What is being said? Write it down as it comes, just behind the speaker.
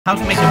How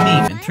to make a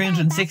meme in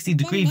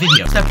 360-degree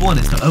video. Step 1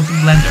 is to open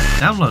Blender.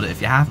 Download it if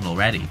you haven't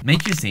already.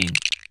 Make your scene.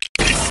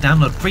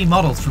 Download free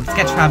models from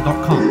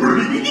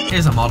Sketchfab.com.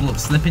 Here's a model of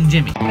Slippin'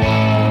 Jimmy.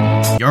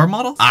 Your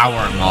model?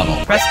 Our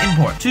model. Press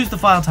import. Choose the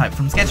file type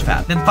from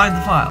Sketchfab, then find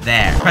the file.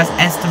 There. Press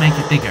S to make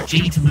it bigger,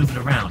 G to move it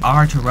around,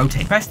 R to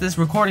rotate. Press this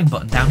recording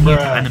button down here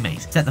to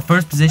animate. Set the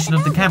first position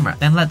of the camera,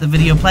 then let the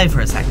video play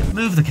for a second.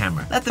 Move the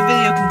camera. Let the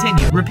video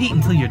continue. Repeat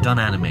until you're done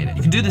animating.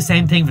 You can do the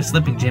same thing for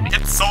Slippin' Jimmy.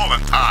 It's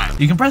Solon time.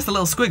 You can press the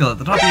little squiggle at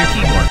the top of your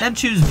keyboard, then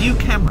choose View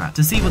Camera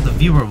to see what the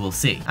viewer will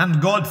see.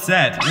 And God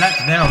said, let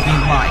there be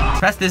light.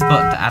 Press this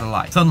button to add a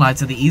light.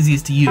 Sunlights are the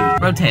easiest to use.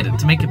 Rotate it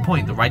to make it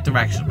point the right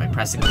direction by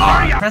pressing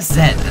R. Press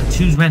Z and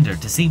choose Render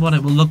to see what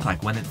it will look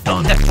like when it's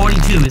done. Step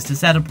 42 is to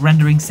set up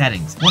rendering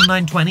settings.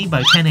 1920 by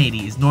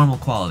 1080 is normal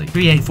quality.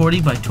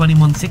 3840 by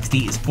 2160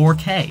 is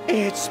 4K.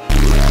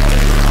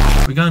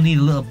 We're gonna need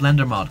a little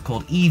Blender mod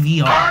called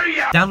EVR.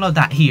 Download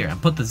that here and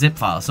put the zip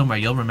file somewhere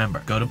you'll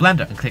remember. Go to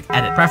Blender and click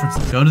Edit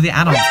Preferences. Go to the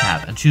Add-ons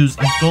tab and choose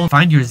Install.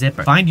 Find your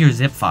zipper. Find your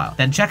zip file.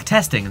 Then check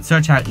Testing and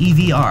search out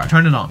EVR.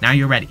 Turn it on. Now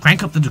you're ready.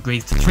 Crank up the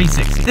degrees to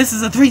 360. This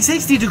is a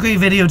 360-degree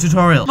video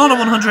tutorial, not a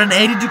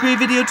 180-degree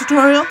video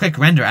tutorial. Click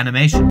Render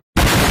Animation.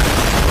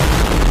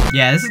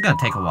 Yeah, this is gonna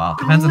take a while.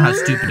 Depends on how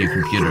stupid your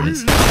computer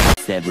is.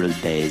 Several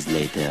days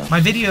later. My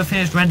video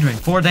finished rendering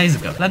 4 days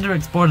ago. Blender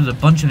exported a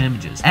bunch of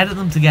images. Edit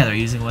them together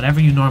using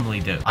whatever you normally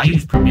do. I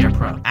use Premiere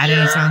Pro. Add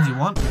any sounds you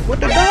want. What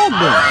the dog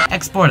doing?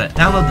 Export it.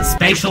 Download the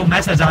Spatial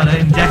Metadata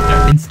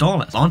Injector.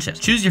 Install it. Launch it.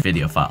 Choose your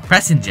video file.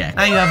 Press Inject.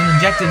 Now you have an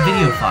injected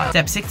video file.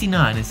 Step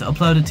 69 is to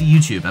upload it to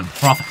YouTube and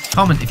profit.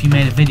 Comment if you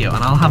made a video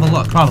and I'll have a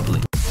look, probably.